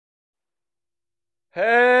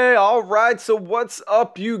Hey, alright, so what's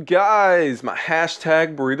up, you guys? My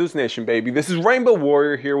hashtag Burritos Nation, baby. This is Rainbow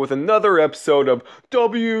Warrior here with another episode of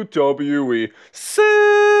WWE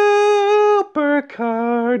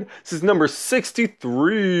Supercard. This is number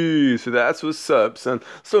 63, so that's what's up, son.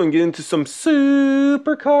 So we can get into some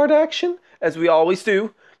Supercard action, as we always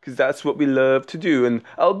do, because that's what we love to do. And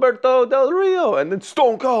Alberto Del Rio, and then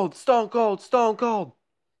Stone Cold, Stone Cold, Stone Cold.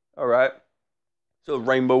 Alright. So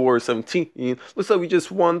Rainbow Warrior 17, looks like we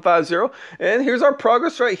just won 5-0. And here's our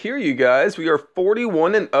progress right here, you guys. We are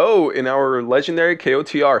 41-0 in our legendary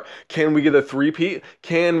KOTR. Can we get a three-peat?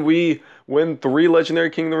 Can we win 3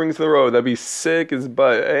 legendary King of the Rings in a row? That'd be sick as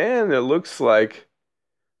butt. And it looks like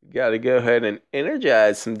we gotta go ahead and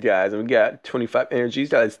energize some guys. And we got 25 energies.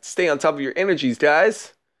 Guys, stay on top of your energies,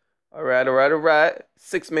 guys. Alright, alright, alright.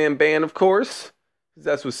 6-man band, of course.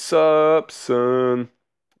 That's what's up, son.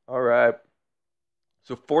 Alright.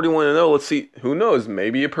 So 41-0, let's see, who knows,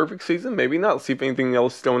 maybe a perfect season, maybe not. Let's see if anything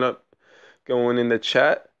else going in the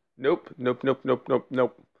chat. Nope.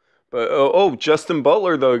 But, Justin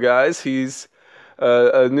Butler, though, guys, he's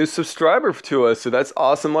a new subscriber to us, so that's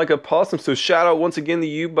awesome like a possum. So shout out once again to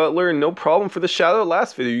you, Butler, and no problem for the shout out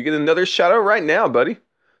last video. You get another shout out right now, buddy.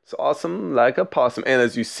 It's awesome like a possum. And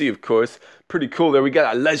as you see, of course, pretty cool there. We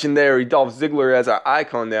got a legendary Dolph Ziggler as our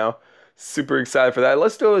icon now. Super excited for that.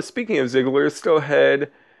 Let's do, speaking of Ziggler, let's go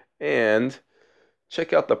ahead and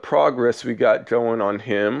check out the progress we got going on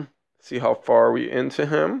him. See how far we into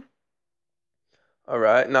him.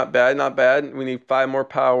 Alright, not bad, not bad. We need 5 more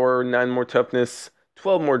power, 9 more toughness,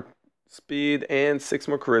 12 more speed, and 6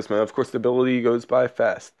 more charisma. Of course, the ability goes by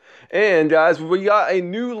fast. And guys, we got a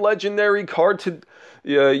new legendary card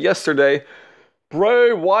yesterday.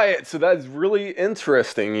 Bray Wyatt. So that's really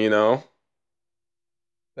interesting, you know.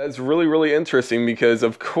 That's really interesting because,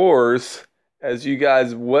 of course, as you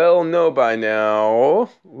guys well know by now,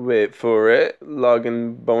 wait for it,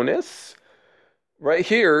 login bonus. Right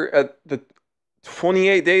here at the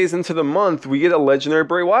 28 days into the month, we get a legendary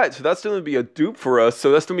Bray Wyatt. So that's going to be a dupe for us.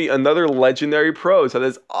 So that's going to be another legendary pro. So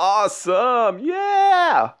that's awesome.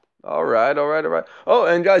 Yeah. All right. Oh,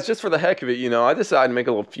 and guys, just for the heck of it, you know, I decided to make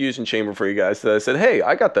a little fusion chamber for you guys. So I said, hey,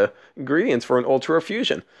 I got the ingredients for an ultra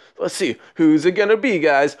fusion. Let's see, who's it gonna be,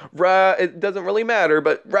 guys? Right, it doesn't really matter,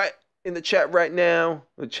 but right in the chat right now,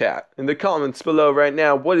 in the comments below right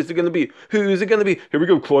now, what is it gonna be? Who's it gonna be? Here we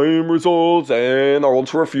go, claim results, and our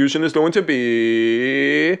ultra fusion is going to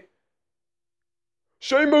be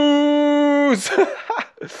Sheamus.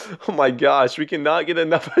 Oh my gosh, we cannot get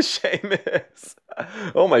enough of Sheamus.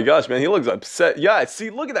 Oh my gosh, man, he looks upset. Yeah,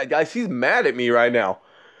 see, look at that, guys. He's mad at me right now.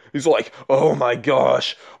 He's like, oh my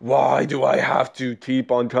gosh, why do I have to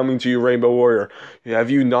keep on coming to you, Rainbow Warrior?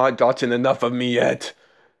 Have you not gotten enough of me yet?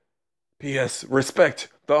 P.S. Respect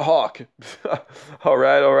the Hawk.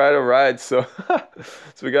 Alright. So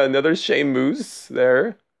we got another Sheamus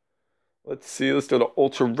there. Let's see, let's do the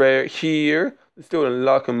ultra rare here. Let's do it and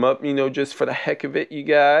lock him up, you know, just for the heck of it, you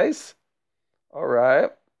guys.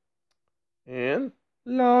 Alright. And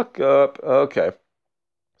lock up. Okay.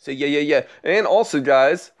 So yeah. And also,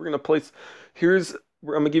 guys, we're gonna place. I'm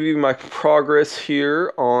gonna give you my progress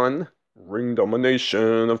here on Ring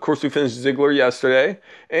Domination. Of course, we finished Ziggler yesterday,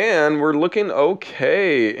 and we're looking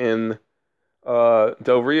okay in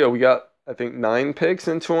Del Rio. We got, I think, 9 picks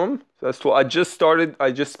into him. So that's 12.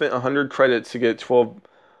 I just spent 100 credits to get 12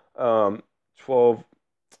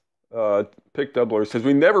 pick doublers because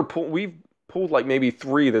we've pulled like maybe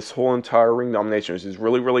 3 this whole entire Ring Domination, which is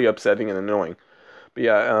really upsetting and annoying. But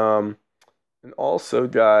yeah, and also,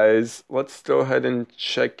 guys, let's go ahead and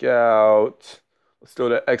check out, let's go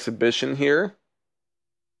to exhibition here.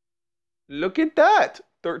 Look at that,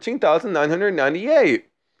 13,998.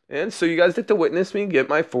 And so you guys get to witness me get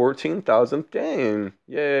my 14,000th game.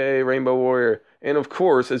 Yay, Rainbow Warrior. And of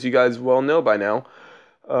course, as you guys well know by now,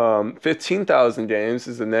 15,000 games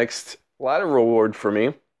is the next ladder reward for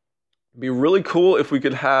me. It'd be really cool if we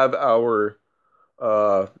could have our,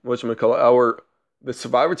 the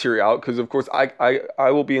Survivor tier out, because of course I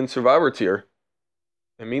will be in Survivor tier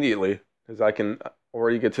immediately, because I can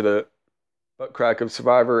already get to the butt crack of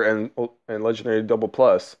Survivor and Legendary Double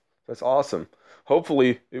Plus. That's awesome.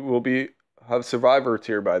 Hopefully it will have Survivor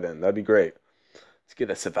tier by then. That'd be great. Let's get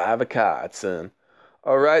a Survivor card, son.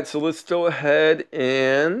 Alright, so let's go ahead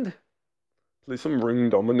and play some Ring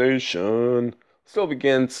Domination. Still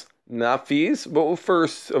against Nafis, but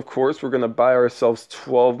first, of course, we're going to buy ourselves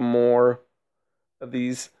 12 more of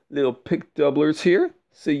these little pick doublers here.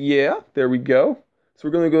 So yeah, there we go. So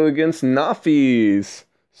we're going to go against Nafis.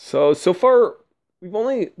 So far we've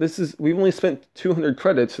only spent 200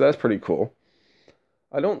 credits, so that's pretty cool.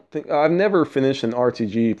 I don't think I've never finished an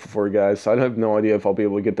RTG before, guys, so I have no idea if I'll be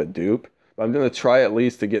able to get the dupe. But I'm gonna try at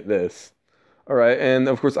least to get this. All right, and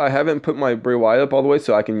of course I haven't put my Bray Wyatt up all the way,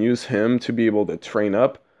 so I can use him to be able to train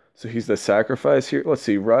up. So he's the sacrifice here. Let's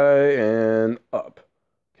see, right and up.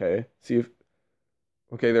 Okay, see if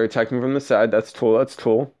okay, they're attacking from the side. That's cool. That's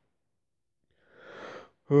cool.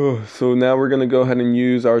 Oh, so now we're gonna go ahead and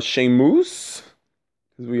use our Sheamus,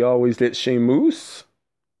 because we always get Sheamus.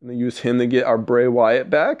 I'm gonna use him to get our Bray Wyatt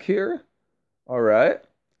back here. All right.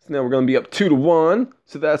 So now we're gonna be up 2-1.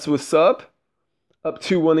 So that's what's up. Up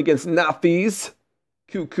 2-1 against Nafis.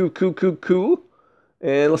 Cool.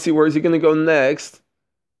 And let's see, where is he gonna go next?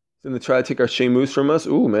 He's gonna try to take our Sheamus from us.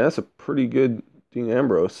 Ooh, man, that's a pretty good Dean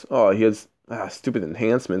Ambrose. Oh, he has stupid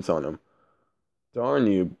enhancements on him. Darn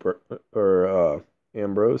you,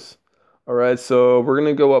 Ambrose. All right, so we're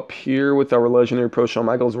gonna go up here with our legendary pro Shawn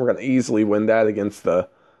Michaels. We're gonna easily win that against the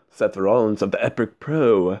Seth Rollins of the Epic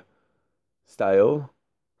Pro style.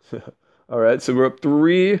 All right, so we're up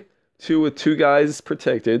 3-2 with 2 guys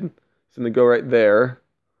protected. So I'm gonna go right there.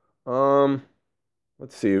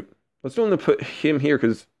 Let's see. Let's do to put him here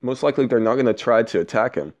because most likely they're not gonna try to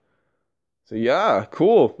attack him. So yeah,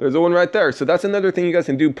 cool. There's one right there. So that's another thing you guys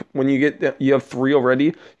can do when you have 3 already.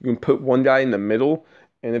 You can put one guy in the middle,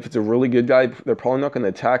 and if it's a really good guy, they're probably not going to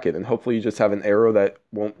attack it. And hopefully you just have an arrow that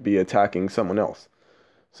won't be attacking someone else.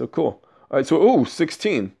 So cool. All right, so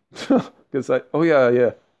 16. Because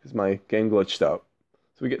because my game glitched out.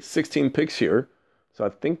 So we get 16 picks here. So I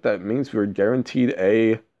think that means we're guaranteed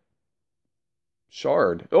a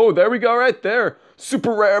shard. Oh, there we go right there.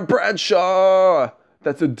 Super rare Bradshaw.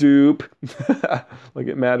 That's a dupe. Like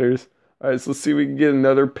it matters. All right, so let's see if we can get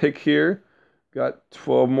another pick here. Got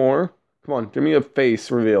 12 more. Come on, give me a face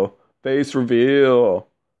reveal. Face reveal.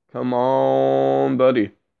 Come on,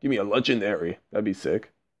 buddy. Give me a legendary. That'd be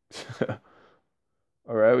sick.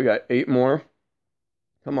 All right, we got 8 more.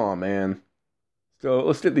 Come on, man. So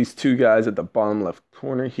let's get these 2 guys at the bottom left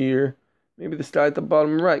corner here. Maybe this guy at the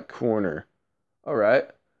bottom right corner. All right.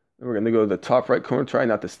 And we're going to go to the top right corner. Try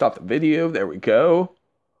not to stop the video. There we go.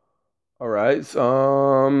 All right.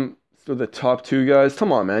 So the top 2 guys.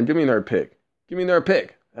 Come on, man. Give me another pick. Give me another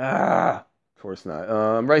pick. Of course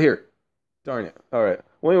not. Right here. Darn it. All right.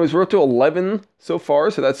 Well, anyways, we're up to 11 so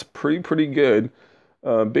far, so that's pretty good.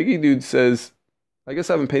 Biggie Dude says, I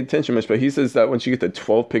guess I haven't paid attention much, but he says that once you get the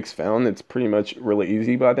 12 picks found, it's pretty much really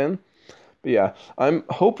easy by then. But yeah, I'm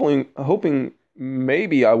hoping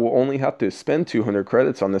maybe I will only have to spend 200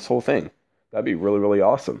 credits on this whole thing. That'd be really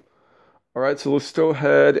awesome. All right, so let's go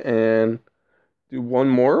ahead and do one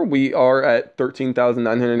more. We are at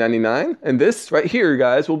 13,999, and this right here,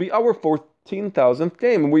 guys, will be our 14,000th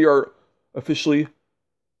game. We are officially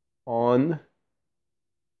on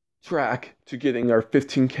track to getting our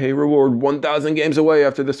 15K reward, 1,000 games away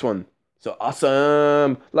after this one. So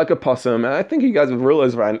awesome, like a possum. And I think you guys have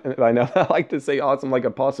realized by now I like to say awesome like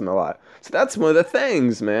a possum a lot. So that's one of the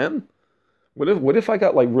things, man. What if I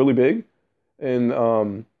got like really big,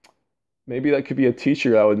 and maybe that could be a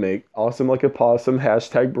t-shirt I would make. Awesome like a possum,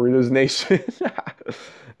 hashtag Burritos Nation.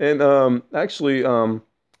 And actually,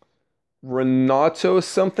 Renato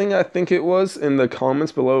something, I think it was, in the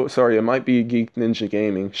comments below. Sorry, it might be Geek Ninja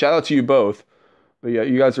Gaming. Shout out to you both. But yeah,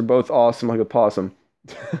 you guys are both awesome like a possum.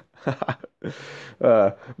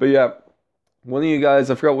 But yeah, one of you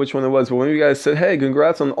guys, I forgot which one it was, but one of you guys said, hey,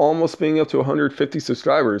 congrats on almost being up to 150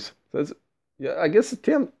 subscribers. That's, yeah, I guess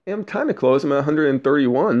I'm kind of close. I'm at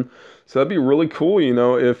 131. So that'd be really cool, you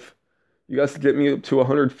know, if you guys could get me up to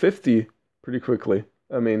 150 pretty quickly.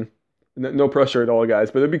 I mean, no pressure at all,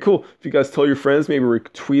 guys, but it'd be cool if you guys tell your friends, maybe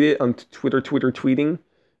retweet it on Twitter tweeting.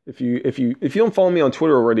 If you don't follow me on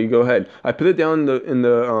Twitter already, go ahead. I put it down in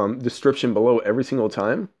the description below every single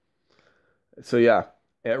time. So yeah,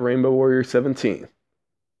 at Rainbow Warrior 17.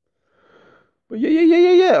 But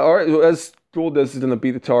yeah. All right, as Gold is gonna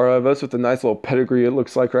beat the tar out of us with a nice little pedigree. It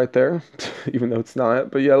looks like right there, even though it's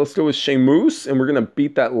not. But yeah, let's go with Sheamus, and we're gonna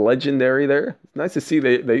beat that legendary there. It's nice to see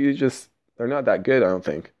they're not that good, I don't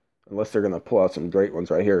think. Unless they're going to pull out some great ones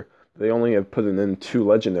right here. They only have put in 2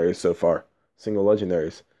 legendaries so far. Single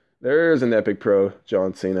legendaries. There's an Epic Pro,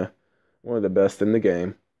 John Cena. One of the best in the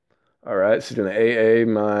game. Alright, so going to AA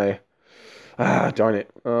my... darn it.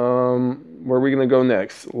 Where are we going to go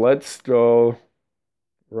next? Let's go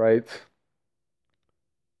right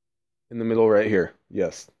in the middle right here.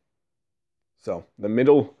 Yes. So, the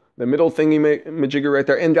middle thingy majigger right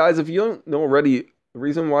there. And guys, if you don't know already, the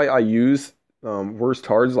reason why I use... worst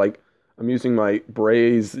hards, like I'm using my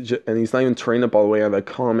Braze, and he's not even trained up all the way. I have a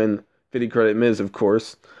common 50 credit Miz, of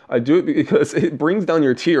course. I do it because it brings down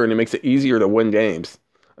your tier and it makes it easier to win games.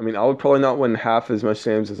 I mean, I would probably not win half as much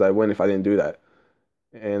games as I win if I didn't do that.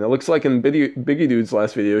 And it looks like in Biggie Dude's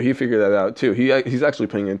last video, he figured that out too. He's actually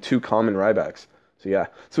putting in 2 common Rybacks. So yeah.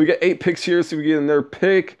 So we get 8 picks here. So we get another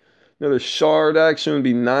pick. Another shard action would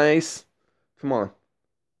be nice. Come on.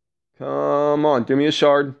 Come on. Give me a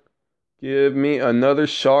shard. Give me another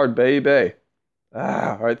shard, baby.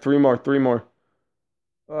 All right. 3 more. 3 more.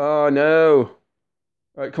 Oh, no.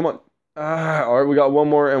 All right. Come on. All right. We got 1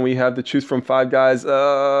 more, and we have to choose from 5 guys.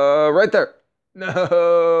 Right there.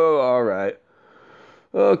 No. All right.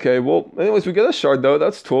 Okay, well, anyways, we got a shard, though.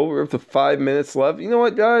 That's cool. We're up to 5 minutes left. You know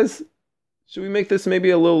what, guys? Should we make this maybe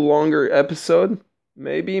a little longer episode?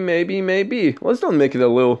 Maybe. Let's not make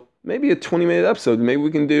it maybe a 20-minute episode. Maybe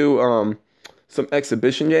we can do some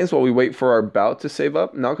exhibition games while we wait for our bout to save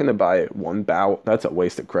up. I'm not going to buy 1 bout. That's a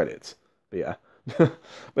waste of credits. But yeah. But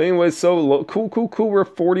anyways, so cool. We're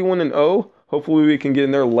 41-0. Hopefully we can get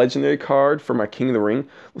another legendary card for my King of the Ring.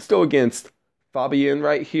 Let's go against Fabian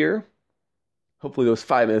right here. Hopefully those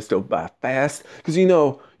 5 minutes go by fast, because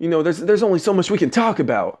there's only so much we can talk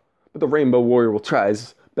about. But the Rainbow Warrior will try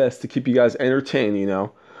his best to keep you guys entertained, All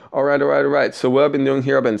right. So what I've been doing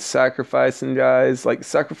here, I've been sacrificing guys, like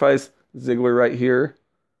sacrifice Ziggler right here.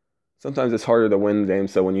 Sometimes it's harder to win the game,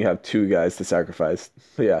 so when you have 2 guys to sacrifice.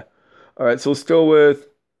 But yeah. All right, so let's go with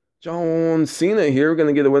John Cena here. We're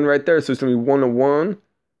gonna get a win right there. So it's gonna be 1-1.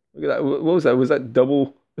 Look at that. What was that? Was that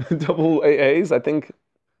double AAs? I think.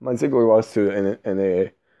 My Ziggler lost to an AA.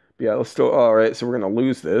 But yeah, let's still. All right, so we're going to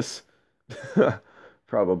lose this.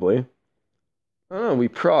 Probably. Oh, we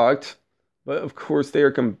procced. But of course, they are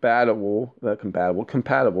compatible.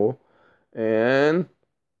 And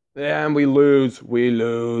we lose.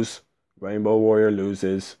 Rainbow Warrior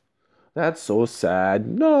loses. That's so sad.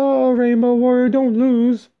 No, Rainbow Warrior, don't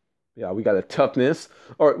lose. Yeah, we got a toughness.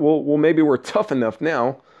 All right, well, maybe we're tough enough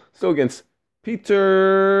now. Still against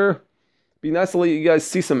Peter. Be nice to let you guys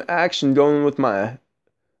see some action going with my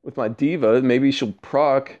diva. Maybe she'll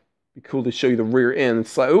proc. Be cool to show you the rear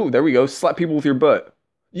end. Oh, there we go. Slap people with your butt.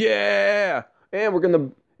 Yeah! And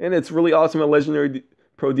it's really awesome at Legendary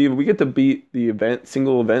Pro Diva. We get to beat the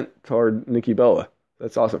single event card Nikki Bella.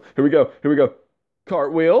 That's awesome. Here we go.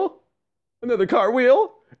 Cartwheel. Another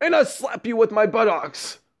cartwheel. And I slap you with my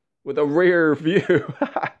buttocks. With a rear view.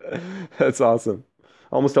 That's awesome.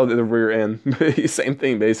 Almost out at the rear end. Same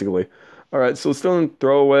thing, basically. All right, so still in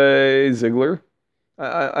throwaway Ziggler.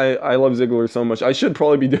 I love Ziggler so much. I should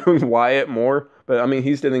probably be doing Wyatt more, but I mean,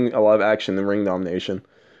 he's getting a lot of action in Ring Domination.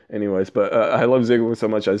 Anyways, but I love Ziggler so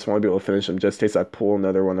much, I just want to be able to finish him just in case I pull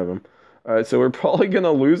another one of them. All right, so we're probably going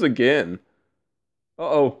to lose again.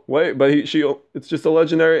 Uh-oh, wait, but it's just a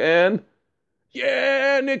legendary, and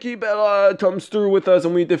yeah, Nikki Bella comes through with us,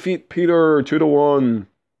 and we defeat Peter 2-1.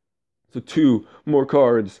 So 2 more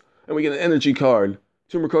cards, and we get an energy card.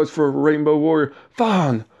 2 more cards for Rainbow Warrior.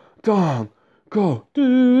 Fan, dong, go,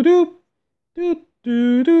 do.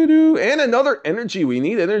 And another energy. We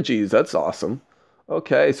need energies. That's awesome.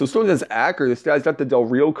 Okay, so still as Acker. This guy's got the Del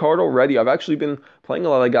Rio card already. I've actually been playing a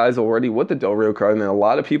lot of guys already with the Del Rio card, and a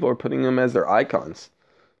lot of people are putting them as their icons.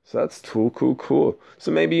 So that's cool.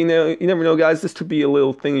 So maybe, you never know, guys. This could be a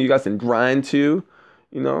little thing you guys can grind to,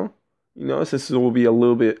 so this will be a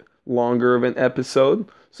little bit longer of an episode.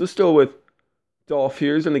 So still with Dolph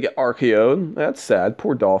here is going to get RKO'd. That's sad.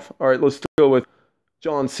 Poor Dolph. All right, let's go with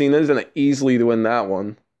John Cena. He's going to easily win that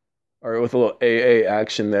one. All right, with a little AA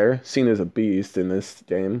action there. Cena's a beast in this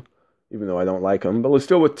game, even though I don't like him. But let's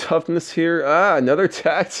go with toughness here. Another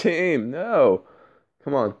tag team. No.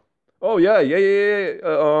 Come on. Oh, yeah. Are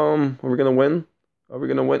we going to win?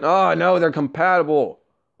 Oh, no, they're compatible.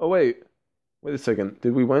 Oh, wait. Wait a second.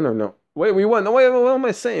 Did we win or no? Wait, we won. No, wait, what am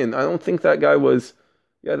I saying? I don't think that guy was...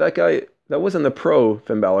 Yeah, that guy... That wasn't the pro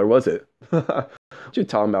Finn Balor, was it? What you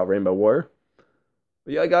talking about, Rainbow War?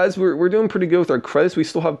 But yeah, guys, we're doing pretty good with our credits. We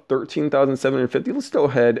still have 13,750. Let's go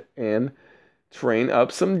ahead and train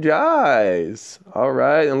up some guys. All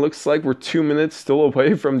right, and looks like we're 2 minutes still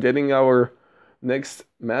away from getting our next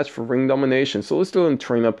match for Ring Domination. So let's go and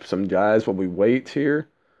train up some guys while we wait here.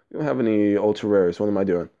 We don't have any ultra rares. What am I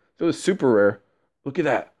doing? So it's super rare. Look at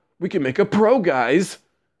that. We can make a pro, guys.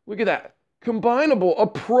 Look at that. Combinable, a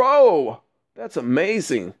pro. That's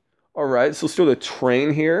amazing. All right, so still the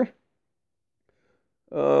train here.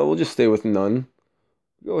 We'll just stay with none.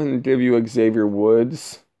 Go ahead and give you Xavier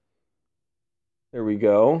Woods. There we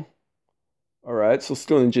go. All right, so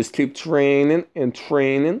still just keep training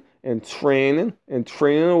away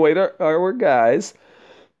to our guys.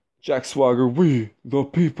 Jack Swagger, we the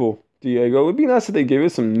people. Diego, it would be nice if they gave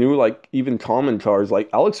us some new, even common cards. Like,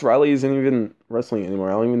 Alex Riley isn't even wrestling anymore.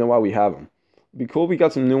 I don't even know why we have him. It'd be cool if we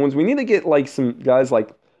got some new ones. We need to get, some guys like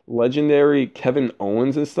legendary Kevin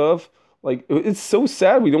Owens and stuff. Like, it's so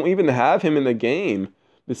sad we don't even have him in the game.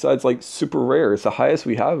 Besides, like, super rare. It's the highest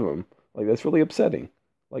we have him. Like, that's really upsetting.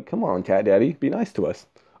 Like, come on, Cat Daddy. Be nice to us.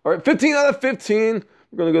 All right, 15 out of 15.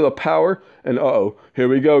 We're going to go to power. And uh-oh, here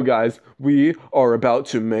we go, guys. We are about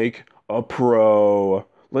to make a pro.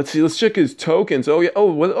 Let's see. Let's check his tokens. Oh, yeah.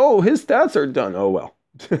 Oh, his stats are done. Oh, well.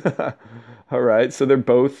 All right, so they're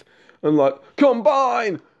both unlocked.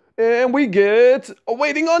 Combine! And we get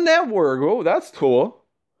awaiting on network. Oh, that's cool.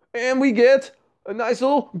 And we get a nice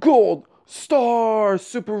little gold star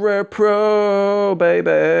super rare pro,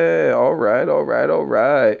 baby. All right.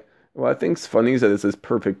 Well, I think's funny is that it's this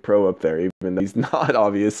perfect pro up there, even though he's not,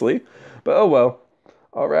 obviously. But oh well.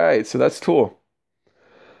 All right, so that's cool.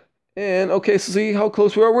 And okay, so see how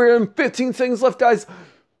close we are. We're in 15 seconds left, guys.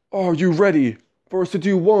 Are you ready for us to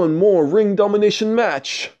do one more ring domination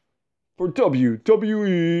match for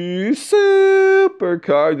WWE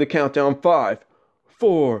Supercard? The countdown: 5,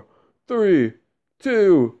 4, 3,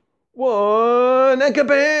 2, 1, and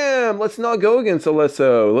kabam! Let's not go against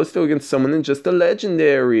Alesso. Let's go against someone in just a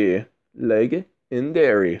legendary.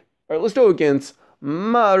 Legendary. All right, let's go against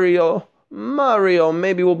Mario.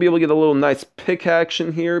 Maybe we'll be able to get a little nice pick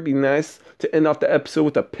action here. It'd be nice to end off the episode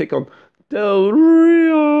with a pick on Del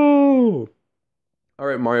Rio. All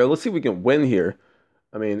right, Mario, let's see if we can win here.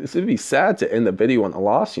 I mean, this would be sad to end the video on a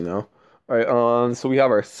loss, you know. All right, so we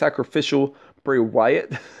have our sacrificial Bray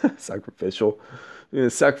Wyatt. Sacrificial. We're gonna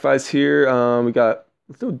sacrifice here. We got,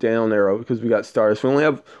 let's do down arrow because we got stars.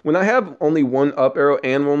 When I have only one up arrow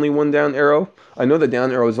and only one down arrow, I know the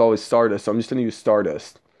down arrow is always Stardust, so I'm just gonna use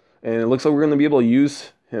Stardust. And it looks like we're gonna be able to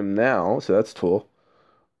use him now, so that's cool.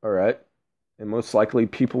 All right, and most likely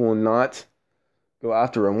people will not go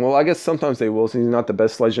after him. Well, I guess sometimes they will, since he's not the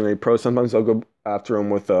best legendary pro. Sometimes they'll go after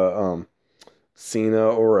him with a Cena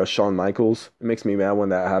or a Shawn Michaels. It makes me mad when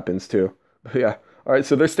that happens too. But yeah, all right,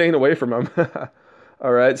 so they're staying away from him.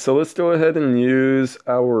 All right, so let's go ahead and use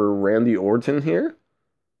our Randy Orton here.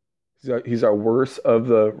 He's our worst of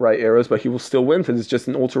the right arrows, but he will still win because it's just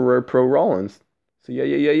an ultra rare pro Rollins. So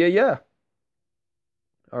yeah.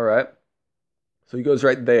 All right, so he goes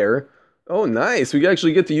right there. Oh, nice. We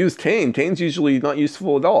actually get to use Kane. Kane's usually not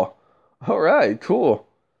useful at all. All right, cool.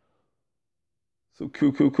 So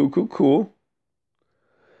cool.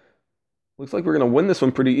 Looks like we're going to win this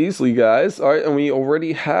one pretty easily, guys. All right, and we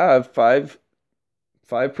already have five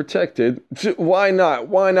protected. Why not?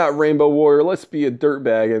 Why not, Rainbow Warrior? Let's be a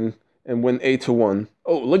dirtbag and win 8-1.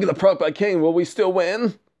 Oh, look at the prop by Kane. Will we still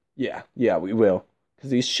win? Yeah, we will.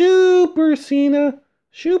 Because he's Super Cena.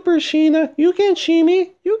 Super Sheena. You can't cheat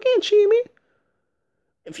me.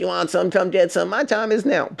 If you want some, come get some. My time is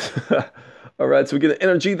now. All right, so we get an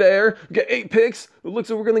energy there. We get 8 picks. It looks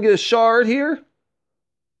like we're going to get a shard here.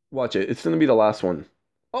 Watch it. It's going to be the last one.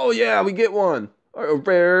 Oh, yeah, we get one. All right, a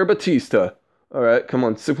rare Batista. All right, come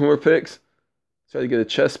on. 6 more picks. Try to get a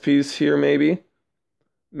chest piece here, maybe.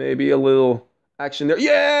 Maybe a little action there.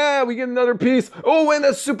 Yeah, we get another piece. Oh, and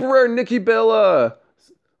a super rare Nikki Bella.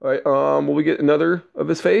 All right, will we get another of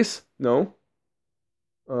his face? No.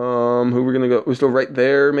 Who we're going to go? We're still right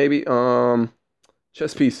there, maybe.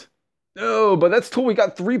 Chest piece. No, but that's cool. We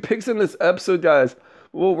got 3 picks in this episode, guys.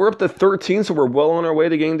 Well, we're up to 13, so we're well on our way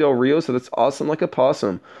to getting Del Rio, so that's awesome like a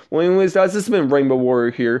possum. Well, anyways, guys, this has been Rainbow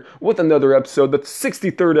Warrior here with another episode, the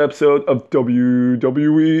 63rd episode of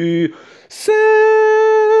WWE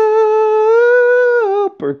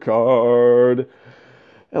Supercard.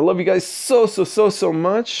 I love you guys so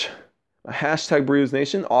much. Hashtag Burritos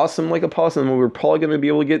Nation, awesome like a possum. We're probably going to be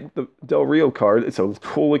able to get the Del Rio card. It's a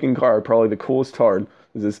cool looking card, probably the coolest card.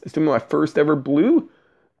 It's my first ever blue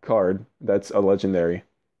card that's a legendary.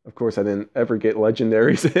 Of course, I didn't ever get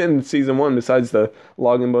legendaries in season 1 besides the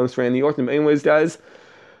login bonus for Randy Orton. But anyways, guys,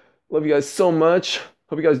 love you guys so much.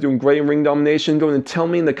 Hope you guys are doing great in Ring Domination. Go and tell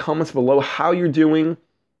me in the comments below how you're doing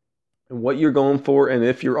and what you're going for and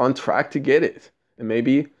if you're on track to get it. And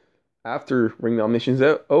maybe after Ring Domination's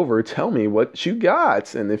over, tell me what you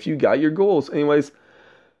got and if you got your goals. Anyways,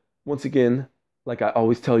 once again, like I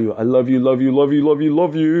always tell you, I love you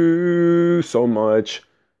so much.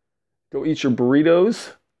 Go eat your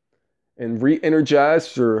burritos and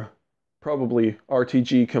re-energize for probably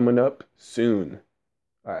RTG coming up soon.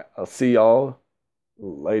 All right, I'll see y'all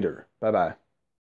later. Bye-bye.